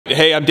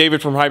Hey, I'm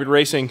David from Hybrid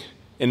Racing,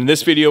 and in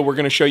this video we're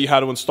going to show you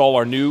how to install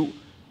our new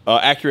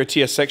Acura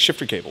TSX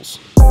shifter cables.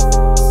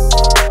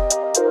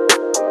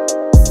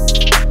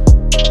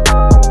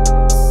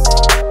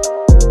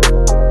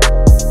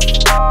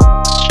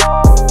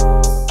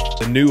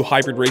 The new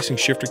Hybrid Racing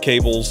shifter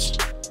cables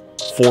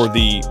for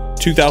the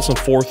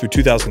 2004 through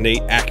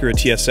 2008 Acura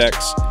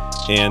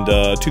TSX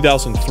and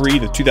 2003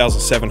 to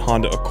 2007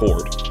 Honda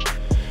Accord.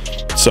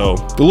 So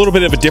a little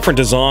bit of a different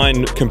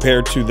design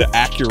compared to the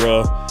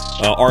Acura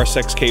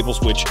RSX cables,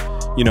 which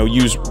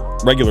use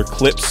regular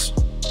clips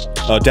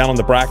down on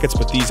the brackets,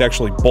 but these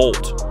actually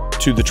bolt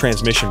to the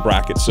transmission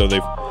bracket. So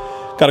they've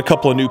got a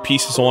couple of new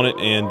pieces on it,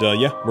 and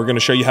yeah, we're going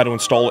to show you how to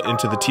install it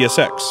into the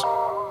TSX.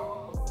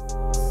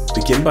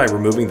 Begin by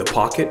removing the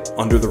pocket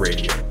under the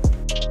radio.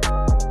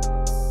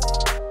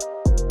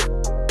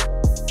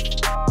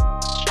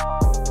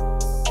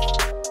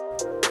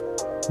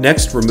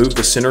 Next, remove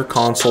the center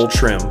console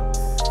trim.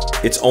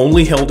 It's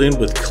only held in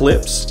with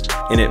clips,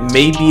 and it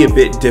may be a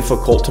bit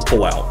difficult to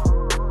pull out.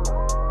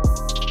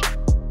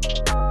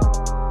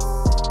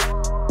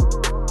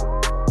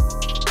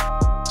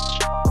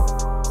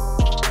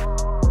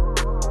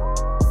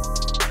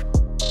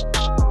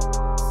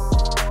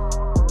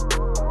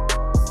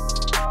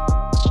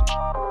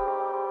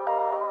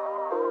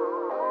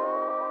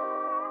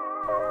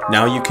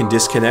 Now you can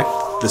disconnect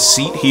the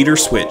seat heater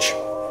switch.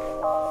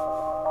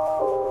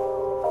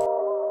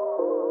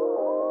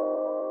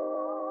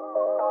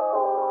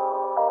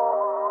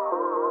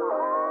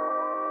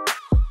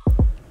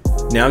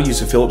 Now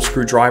use a Phillips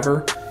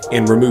screwdriver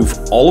and remove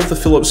all of the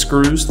Phillips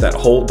screws that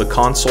hold the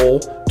console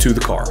to the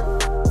car.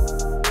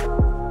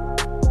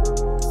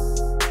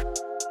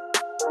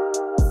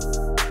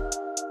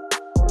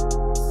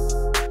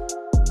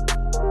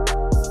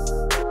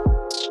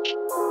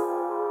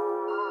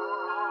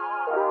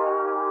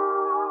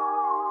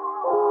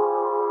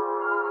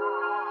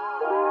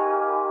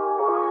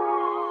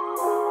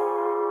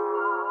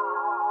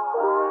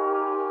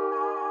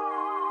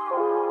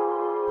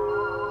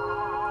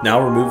 Now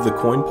remove the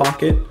coin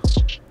pocket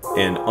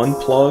and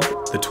unplug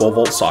the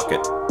 12-volt socket.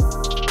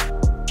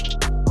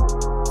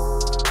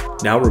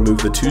 Now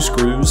remove the two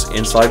screws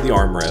inside the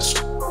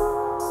armrest.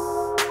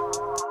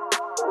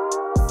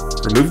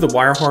 Remove the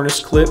wire harness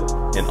clip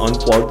and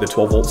unplug the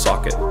 12-volt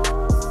socket.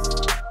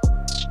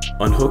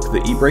 Unhook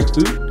the e-brake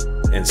boot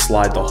and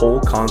slide the whole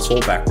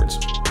console backwards.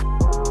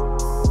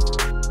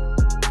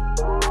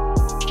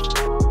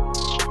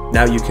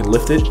 Now you can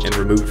lift it and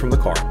remove it from the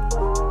car.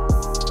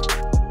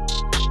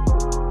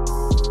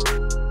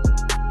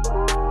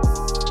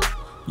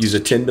 Use a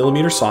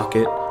 10mm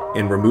socket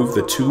and remove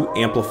the two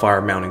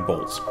amplifier mounting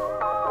bolts.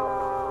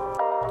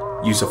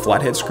 Use a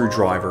flathead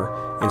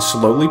screwdriver and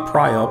slowly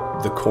pry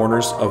up the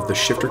corners of the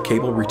shifter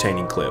cable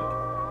retaining clip.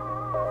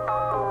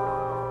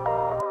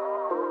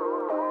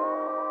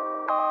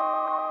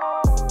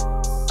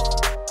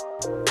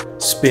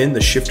 Spin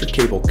the shifter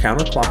cable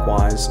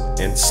counterclockwise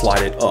and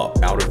slide it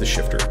up out of the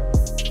shifter.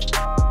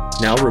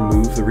 Now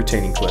remove the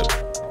retaining clip.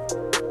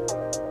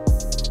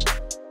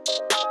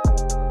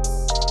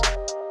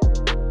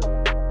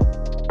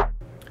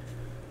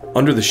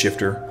 Under the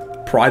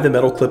shifter, pry the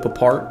metal clip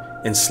apart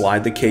and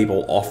slide the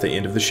cable off the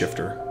end of the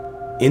shifter.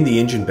 In the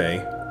engine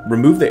bay,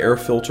 remove the air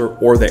filter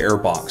or the air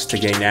box to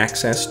gain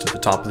access to the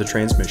top of the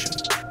transmission.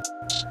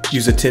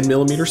 Use a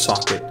 10mm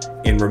socket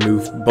and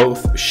remove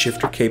both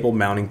shifter cable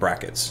mounting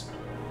brackets.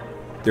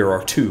 There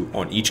are two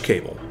on each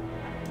cable.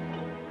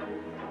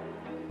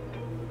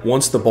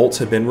 Once the bolts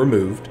have been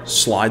removed,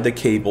 slide the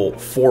cable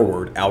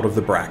forward out of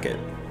the bracket.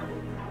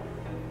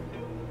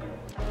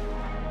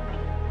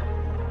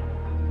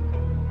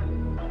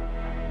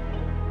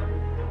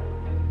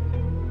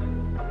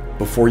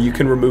 Before you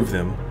can remove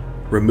them,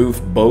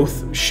 remove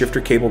both shifter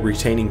cable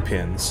retaining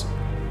pins.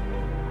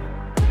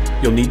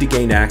 You'll need to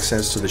gain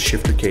access to the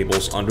shifter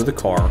cables under the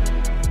car,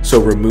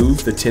 so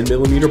remove the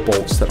 10mm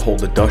bolts that hold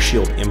the dust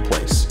shield in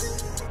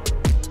place.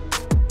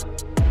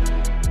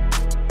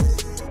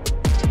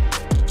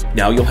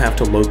 Now you'll have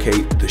to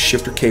locate the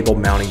shifter cable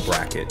mounting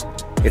bracket.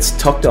 It's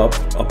tucked up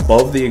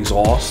above the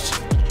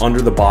exhaust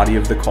under the body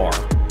of the car.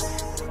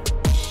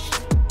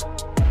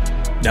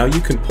 Now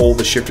you can pull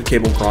the shifter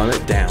cable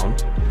grommet down,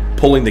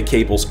 pulling the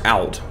cables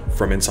out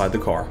from inside the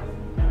car.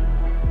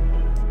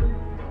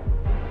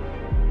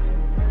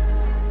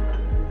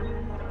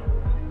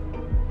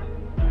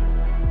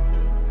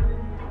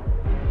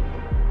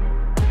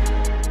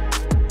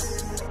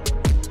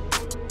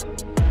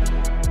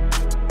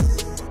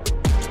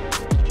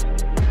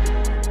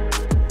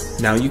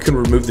 Now you can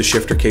remove the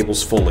shifter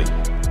cables fully.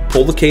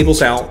 Pull the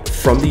cables out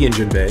from the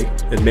engine bay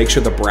and make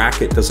sure the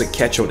bracket doesn't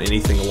catch on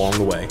anything along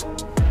the way.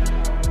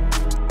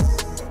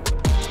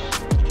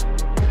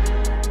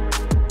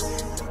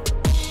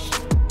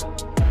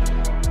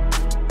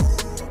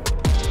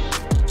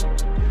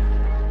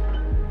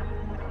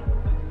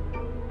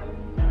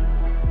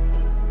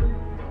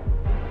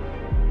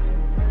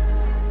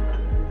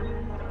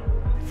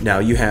 Now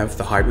you have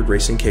the hybrid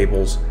racing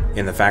cables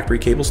and the factory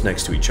cables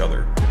next to each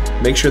other.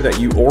 make sure that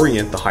you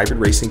orient the hybrid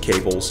racing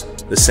cables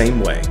the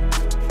same way.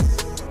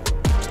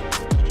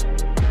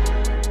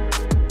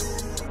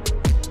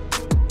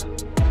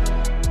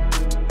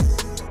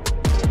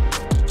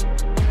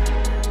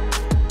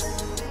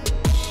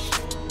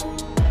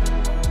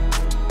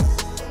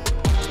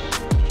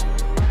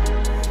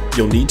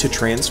 You'll need to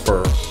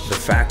transfer the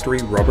factory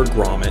rubber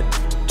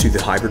grommet to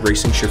the hybrid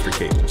racing shifter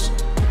cables.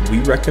 We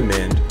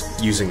recommend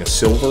using a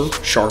silver,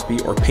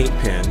 Sharpie, or paint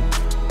pen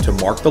to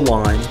mark the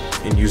line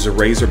and use a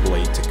razor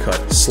blade to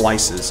cut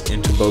slices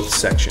into both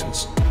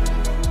sections.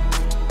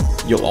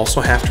 You'll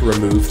also have to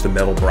remove the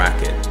metal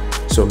bracket,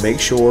 so make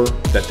sure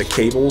that the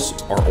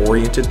cables are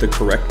oriented the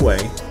correct way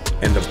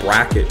and the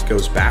bracket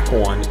goes back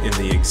on in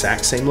the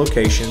exact same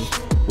location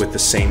with the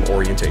same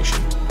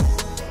orientation.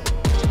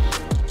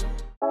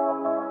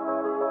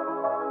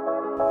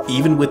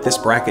 Even with this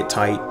bracket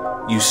tight,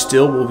 you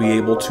still will be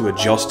able to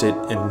adjust it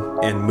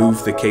and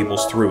move the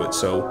cables through it.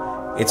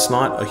 So it's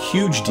not a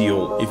huge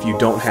deal if you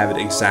don't have it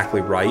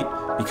exactly right,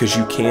 because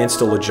you can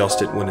still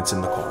adjust it when it's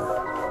in the car.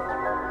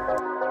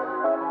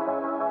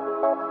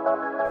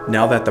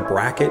 Now that the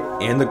bracket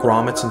and the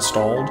grommet's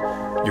installed,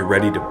 you're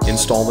ready to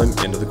install them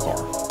into the car.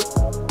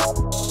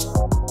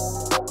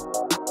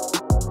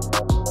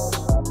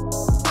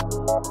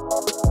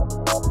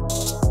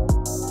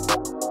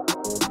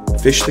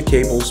 Fish the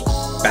cables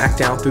back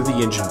down through the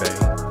engine bay,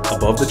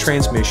 above the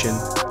transmission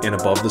and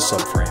above the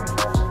subframe.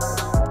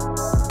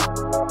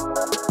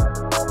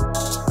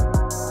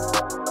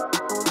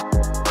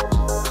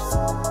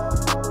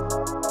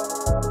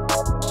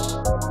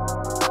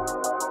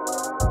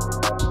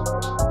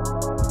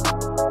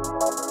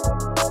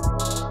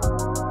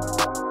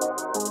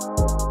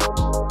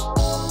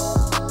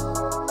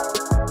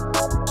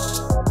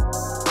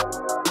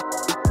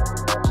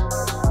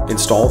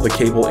 Install the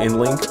cable end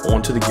link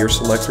onto the gear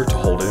selector to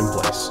hold it in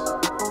place.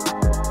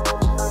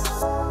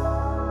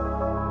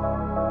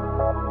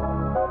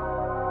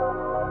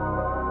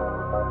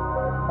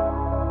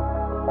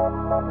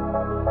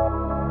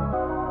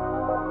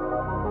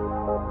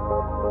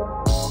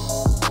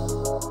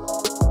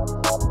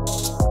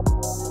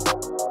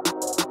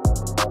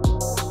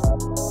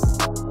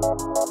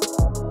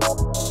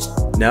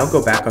 Now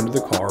go back under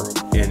the car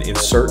and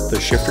insert the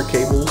shifter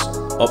cables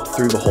up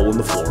through the hole in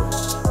the floor.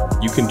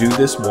 You can do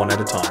this one at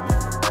a time.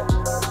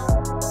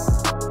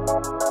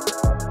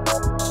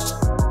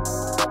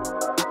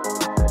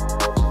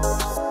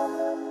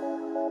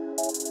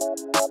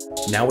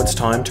 Now it's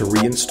time to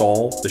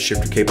reinstall the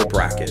shifter cable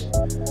bracket.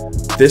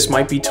 This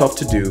might be tough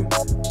to do,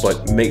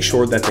 but make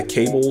sure that the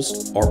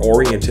cables are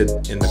oriented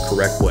in the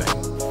correct way.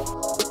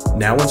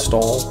 Now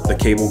install the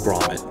cable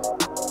grommet.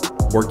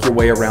 Work your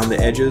way around the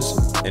edges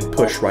and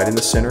push right in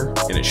the center,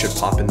 and it should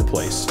pop into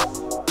place.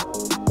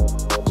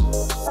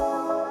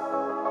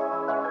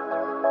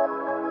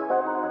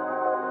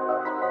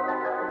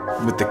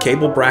 With the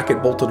cable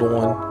bracket bolted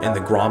on and the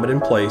grommet in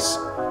place,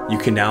 you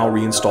can now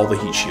reinstall the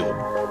heat shield.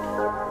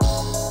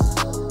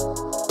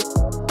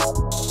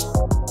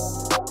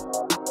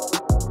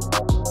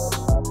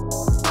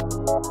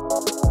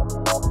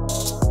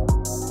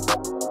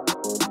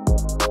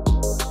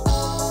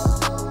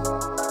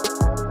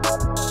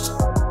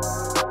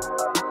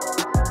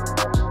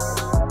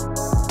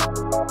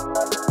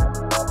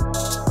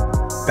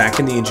 Back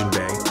in the engine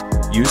bay,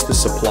 use the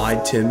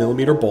supplied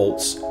 10mm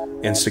bolts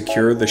and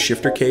secure the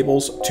shifter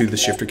cables to the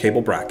shifter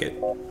cable bracket.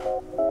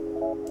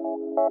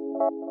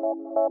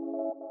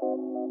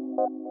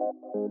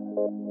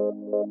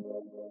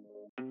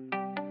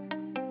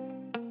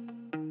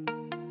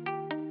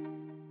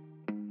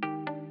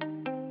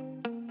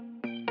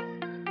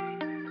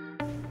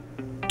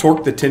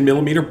 Torque the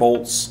 10mm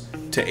bolts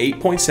to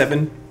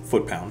 8.7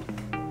 foot-pound.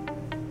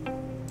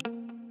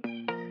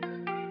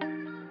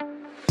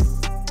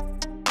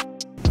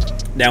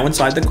 Now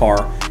inside the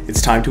car,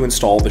 it's time to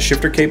install the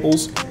shifter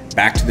cables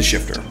back to the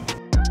shifter.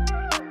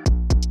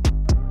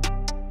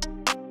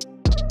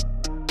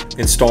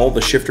 Install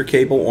the shifter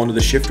cable onto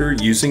the shifter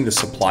using the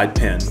supplied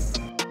pin.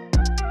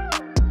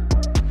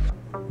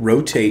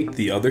 Rotate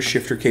the other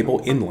shifter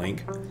cable end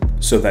link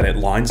so that it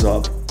lines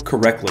up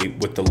correctly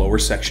with the lower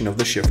section of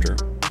the shifter.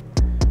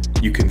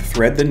 You can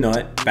thread the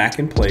nut back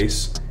in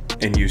place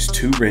and use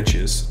 2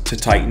 wrenches to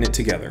tighten it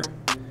together.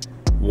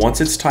 Once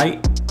it's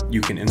tight, you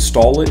can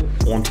install it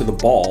onto the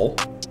ball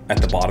at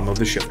the bottom of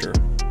the shifter.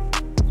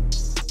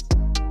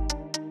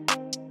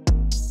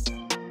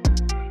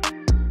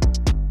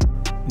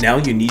 Now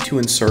you need to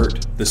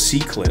insert the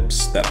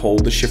C-clips that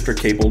hold the shifter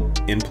cable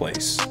in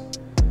place.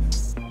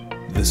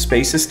 The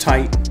space is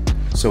tight,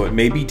 so it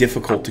may be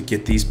difficult to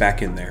get these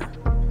back in there.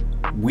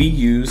 We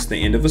use the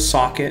end of a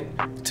socket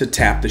to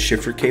tap the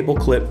shifter cable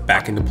clip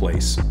back into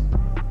place.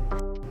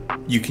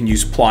 You can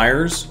use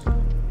pliers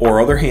or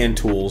other hand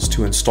tools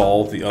to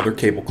install the other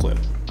cable clip.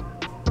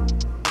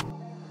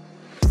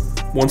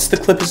 Once the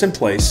clip is in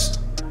place,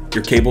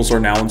 your cables are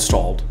now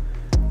installed.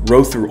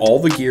 Row through all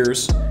the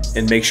gears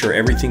and make sure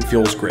everything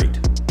feels great.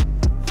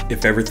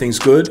 If everything's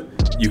good,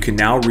 you can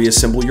now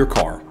reassemble your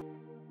car.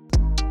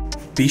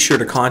 Be sure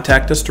to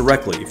contact us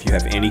directly if you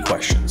have any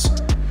questions.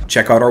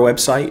 Check out our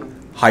website,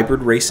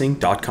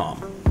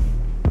 hybridracing.com.